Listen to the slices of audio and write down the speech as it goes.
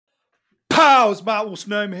How's Matt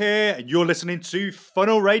Wolstenholme here, and you're listening to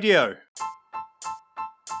Funnel Radio.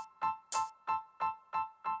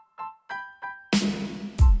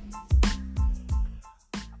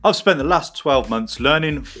 I've spent the last 12 months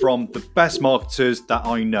learning from the best marketers that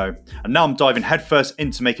I know, and now I'm diving headfirst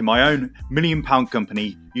into making my own £1 million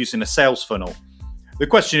company using a sales funnel. The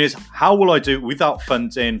question is, how will I do it without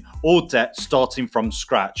funding or debt starting from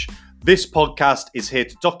scratch? This podcast is here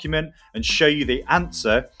to document and show you the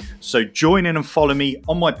answer, so join in and follow me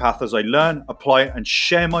on my path as I learn, apply, and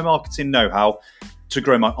share my marketing know-how to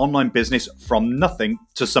grow my online business from nothing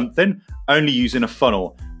to something, only using a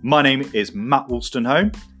funnel. My name is Matt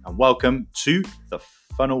Wolstenholme, and welcome to the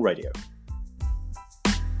Funnel Radio.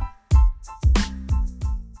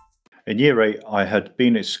 In year 8, I had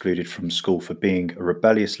been excluded from school for being a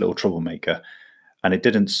rebellious little troublemaker, and it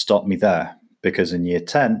didn't stop me there, because in year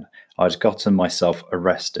 10, I'd gotten myself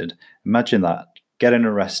arrested. Imagine that, getting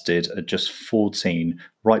arrested at just 14,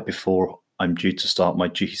 right before I'm due to start my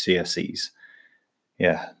GCSEs.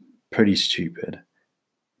 Yeah, pretty stupid.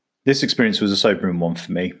 This experience was a sobering one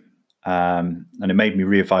for me, and it made me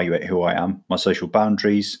reevaluate who I am, my social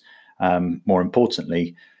boundaries, more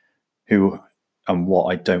importantly, who and what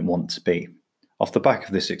I don't want to be. Off the back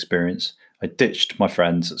of this experience, I ditched my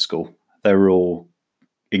friends at school. They were all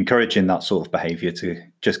encouraging that sort of behaviour to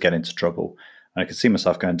just get into trouble. And I could see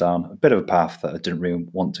myself going down a bit of a path that I didn't really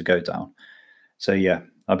want to go down. So yeah,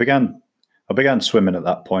 I began swimming at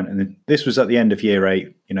that point. And this was at the end of year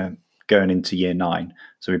 8, going into year 9.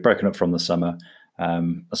 So we'd broken up from the summer.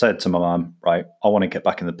 I said to my mum, right, I want to get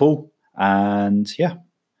back in the pool. And yeah,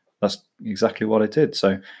 that's exactly what I did.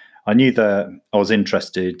 So I knew that I was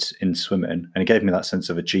interested in swimming, and it gave me that sense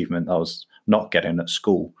of achievement that I was not getting at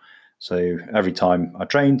school. So every time I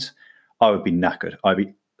trained, I would be knackered. I'd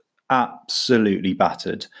be absolutely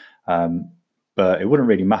battered. But it wouldn't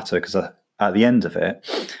really matter, because at the end of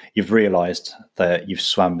it, you've realised that you've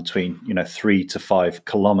swam between 3 to 5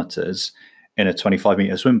 kilometres in a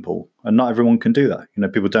 25-metre swim pool. And not everyone can do that.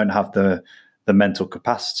 People don't have the mental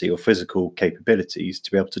capacity or physical capabilities to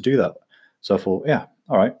be able to do that. So I thought, yeah,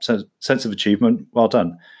 all right, sense of achievement, well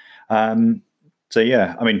done. So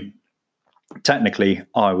yeah, I mean, technically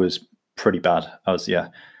I was pretty bad. I was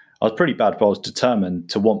pretty bad, but I was determined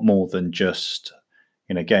to want more than just,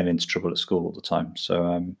 getting into trouble at school all the time.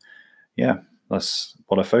 So yeah, that's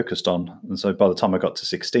what I focused on. And so by the time I got to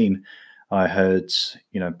 16, I had,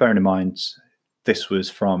 bearing in mind, this was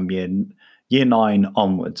from year 9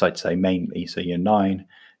 onwards, I'd say mainly. So year 9,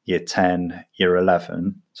 year 10, year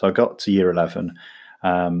 11. So I got to year 11.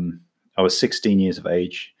 I was 16 years of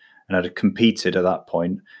age, and I'd competed at that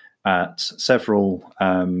point at several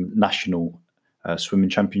national swimming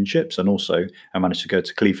championships, and also I managed to go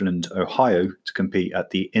to Cleveland, Ohio to compete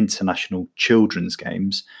at the International Children's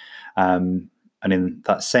Games. And in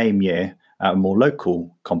that same year, at a more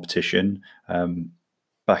local competition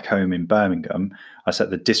back home in Birmingham, I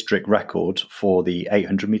set the district record for the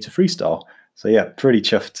 800-metre freestyle. So yeah, pretty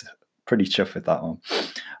chuffed with that one.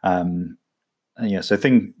 And yeah, so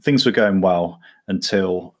things were going well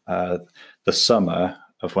until the summer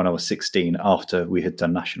of when I was 16, after we had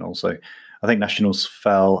done nationals. So I think nationals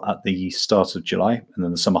fell at the start of July, and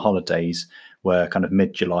then the summer holidays were kind of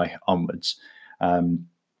mid-July onwards.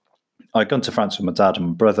 I'd gone to France with my dad and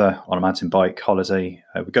my brother on a mountain bike holiday.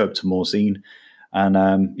 We go up to Morzine,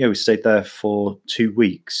 and we stayed there for 2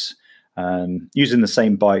 weeks, using the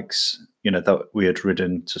same bikes, that we had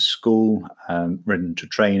ridden to school, ridden to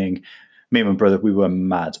training. Me and my brother, we were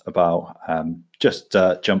mad about just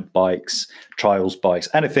jump bikes, trials bikes,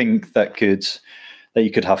 anything that you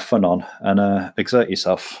could have fun on and exert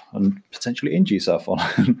yourself and potentially injure yourself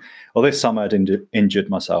on. Well, this summer I'd injured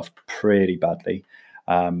myself pretty badly.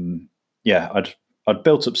 I'd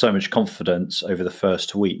built up so much confidence over the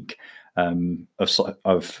first week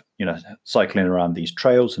of cycling around these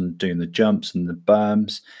trails and doing the jumps and the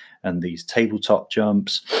berms and these tabletop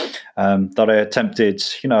jumps, that I attempted,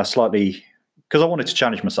 slightly, because I wanted to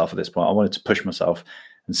challenge myself at this point. I wanted to push myself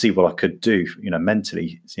and see what I could do,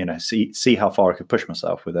 mentally, see how far I could push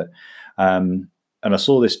myself with it. And I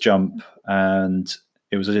saw this jump, and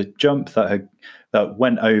it was a jump that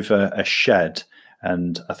went over a shed,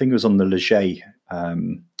 and I think it was on the Leger,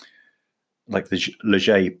 like the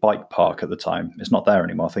Leger bike park at the time. It's not there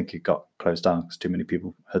anymore. I think it got closed down because too many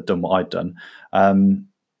people had done what I'd done.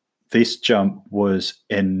 This jump was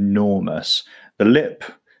enormous. The lip,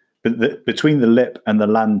 between the lip and the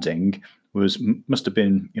landing, must have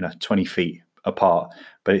been 20 feet apart,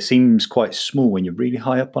 but it seems quite small when you're really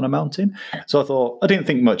high up on a mountain. So I didn't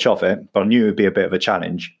think much of it, but I knew it would be a bit of a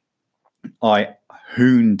challenge. I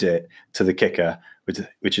hooned it to the kicker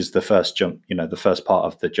which is the first jump, the first part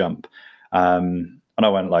of the jump. And I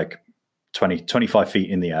went like 25 feet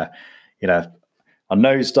in the air. I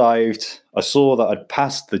nosedived. I saw that I'd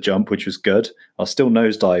passed the jump, which was good. I was still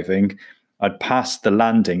nosediving. I'd passed the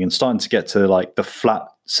landing and starting to get to like the flat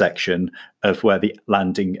section of where the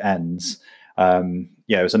landing ends.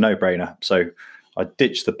 It was a no-brainer. So I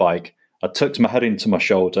ditched the bike. I tucked my head into my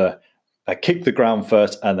shoulder. I kicked the ground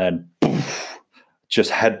first, and then poof,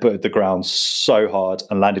 just headbutted the ground so hard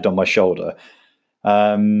and landed on my shoulder.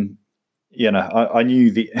 I knew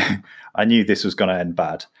I knew this was going to end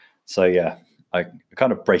bad. So yeah, I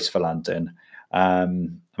kind of braced for landing.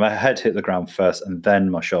 My head hit the ground first, and then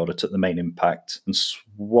my shoulder took the main impact and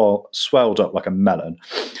swelled up like a melon.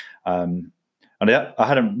 And I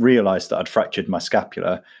hadn't realised that I'd fractured my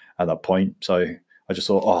scapula at that point. So I just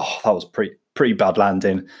thought, that was pretty bad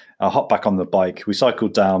landing. I hopped back on the bike. We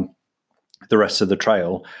cycled down the rest of the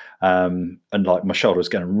trail, and like my shoulder was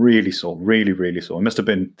getting really sore, really, really sore. It must have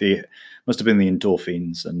been the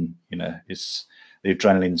endorphins, and it's the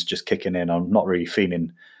adrenaline's just kicking in. I'm not really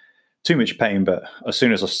feeling too much pain, but as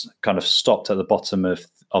soon as I kind of stopped at the bottom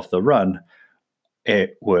of the run,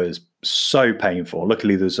 it was so painful.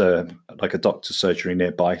 Luckily, there's a doctor's surgery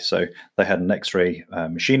nearby, so they had an X-ray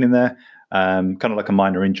machine in there, kind of like a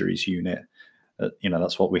minor injuries unit.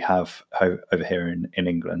 That's what we have over here in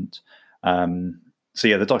England. So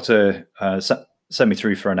yeah, the doctor sent me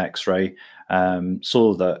through for an X-ray.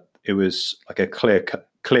 Saw that it was like a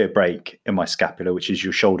clear break in my scapula, which is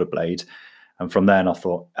your shoulder blade. And from then I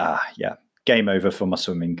thought, game over for my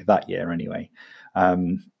swimming that year anyway.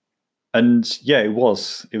 And yeah, it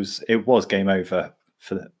was game over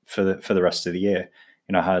for the rest of the year.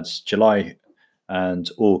 I had July and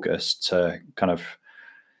August to kind of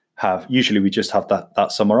have. Usually we just have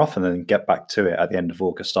that summer off and then get back to it at the end of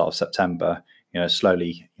August, start of September.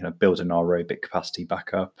 Slowly, building our aerobic capacity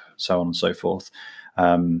back up, so on and so forth.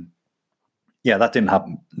 That didn't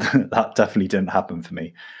happen. That definitely didn't happen for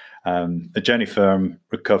me. The journey from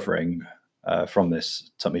recovering from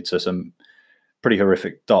this took me to some pretty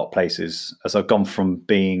horrific, dark places, as I've gone from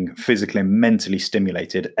being physically and mentally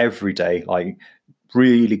stimulated every day, like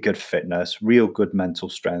really good fitness, real good mental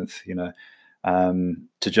strength, to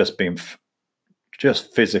just being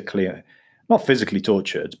just physically, not physically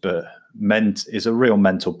tortured, but is a real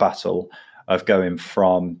mental battle of going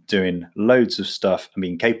from doing loads of stuff and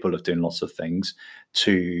being capable of doing lots of things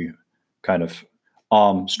to kind of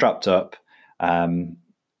arm strapped up,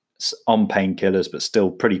 on painkillers, but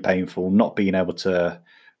still pretty painful, not being able to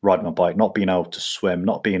ride my bike, not being able to swim,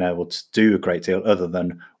 not being able to do a great deal other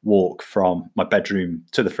than walk from my bedroom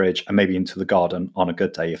to the fridge and maybe into the garden on a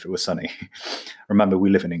good day if it was sunny. Remember,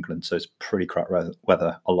 we live in England, so it's pretty crap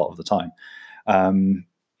weather a lot of the time.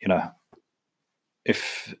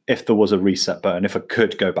 If there was a reset button, if I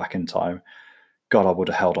could go back in time, God, I would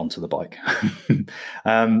have held on to the bike.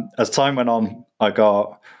 As time went on, I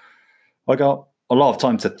got a lot of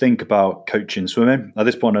time to think about coaching swimming. At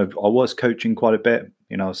this point, I was coaching quite a bit.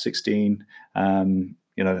 I was 16.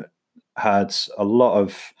 Had a lot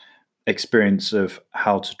of experience of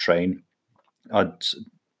how to train. I'd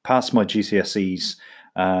passed my GCSEs.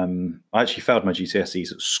 I actually failed my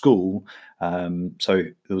GCSEs at school, so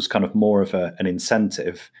there was kind of more of an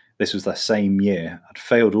incentive. This was the same year. I'd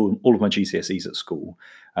failed all of my GCSEs at school,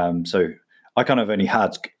 so I kind of only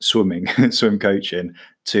had swim coaching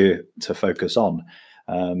to focus on,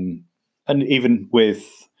 and even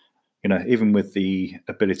with the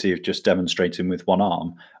ability of just demonstrating with one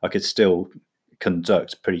arm, I could still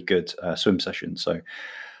conduct pretty good swim sessions. So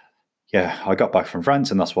yeah, I got back from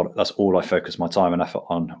France, and that's all I focused my time and effort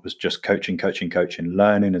on, was just coaching,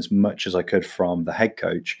 learning as much as I could from the head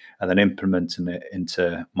coach, and then implementing it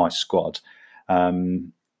into my squad.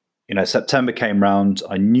 September came round.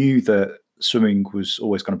 I knew that swimming was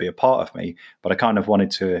always going to be a part of me, but I kind of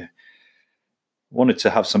wanted to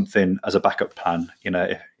have something as a backup plan,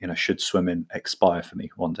 should swimming expire for me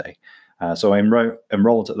one day. So I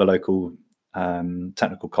enrolled at the local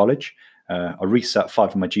technical college. I reset 5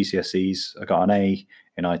 of my GCSEs. I got an A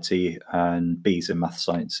in IT and B's in math,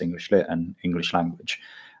 science, English lit, and English language.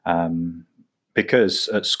 Because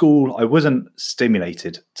at school, I wasn't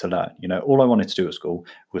stimulated to learn. All I wanted to do at school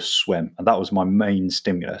was swim. And that was my main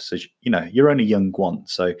stimulus. As you're only young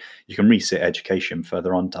once, so you can reset education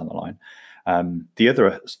further on down the line. The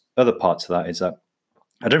other part to that is that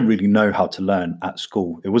I didn't really know how to learn at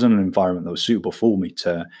school. It wasn't an environment that was suitable for me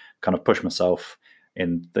to kind of push myself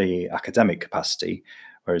in the academic capacity.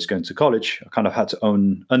 Whereas going to college, I kind of had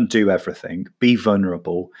to undo everything, be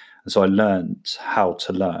vulnerable. And so I learned how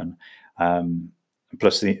to learn.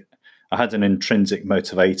 Plus, I had an intrinsic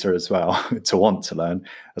motivator as well to want to learn,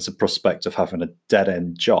 as a prospect of having a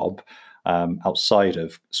dead-end job outside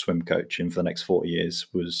of swim coaching for the next 40 years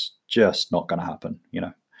was just not going to happen.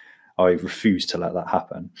 I refused to let that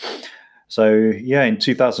happen. So yeah, in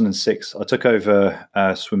 2006, I took over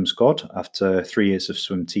Swim Squad after 3 years of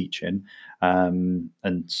swim teaching, and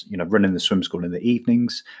running the swim school in the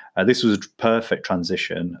evenings. This was a perfect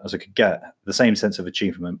transition, as I could get the same sense of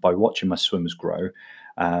achievement by watching my swimmers grow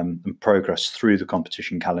and progress through the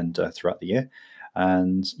competition calendar throughout the year,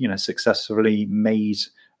 and successfully made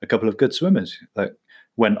a couple of good swimmers that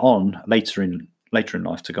went on later in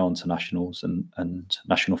life to go on to nationals and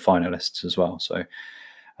national finalists as well. So.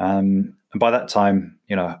 And by that time,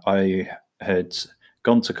 I had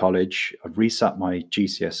gone to college, I'd resat my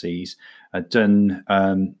GCSEs, I'd done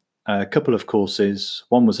a couple of courses.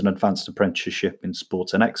 One was an advanced apprenticeship in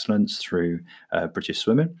sports and excellence through British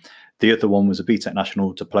Swimming. The other one was a BTEC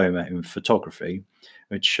National Diploma in photography,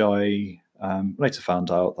 which I later found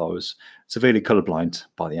out that I was severely colourblind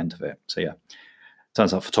by the end of it. So yeah,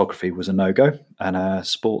 turns out photography was a no-go and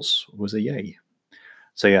sports was a yay.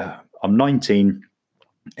 So yeah, I'm 19.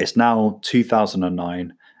 It's now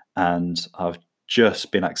 2009 and I've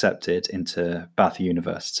just been accepted into Bath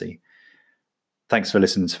University. Thanks for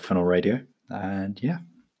listening to Funnel Radio, and yeah,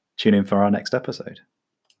 tune in for our next episode.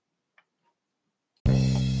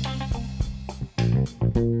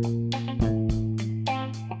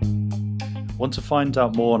 Want to find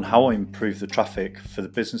out more on how I improve the traffic for the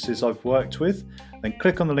businesses I've worked with? Then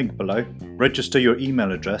click on the link below, register your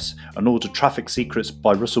email address, and order Traffic Secrets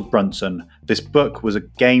by Russell Brunson. This book was a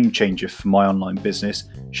game changer for my online business.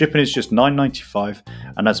 Shipping is just $9.95,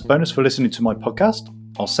 and as a bonus for listening to my podcast,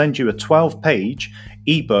 I'll send you a 12-page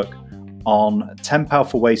ebook on 10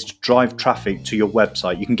 powerful ways to drive traffic to your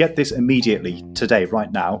website. You can get this immediately today,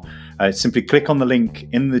 right now. Simply click on the link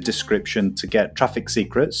in the description to get Traffic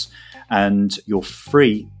Secrets and your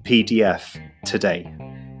free PDF today.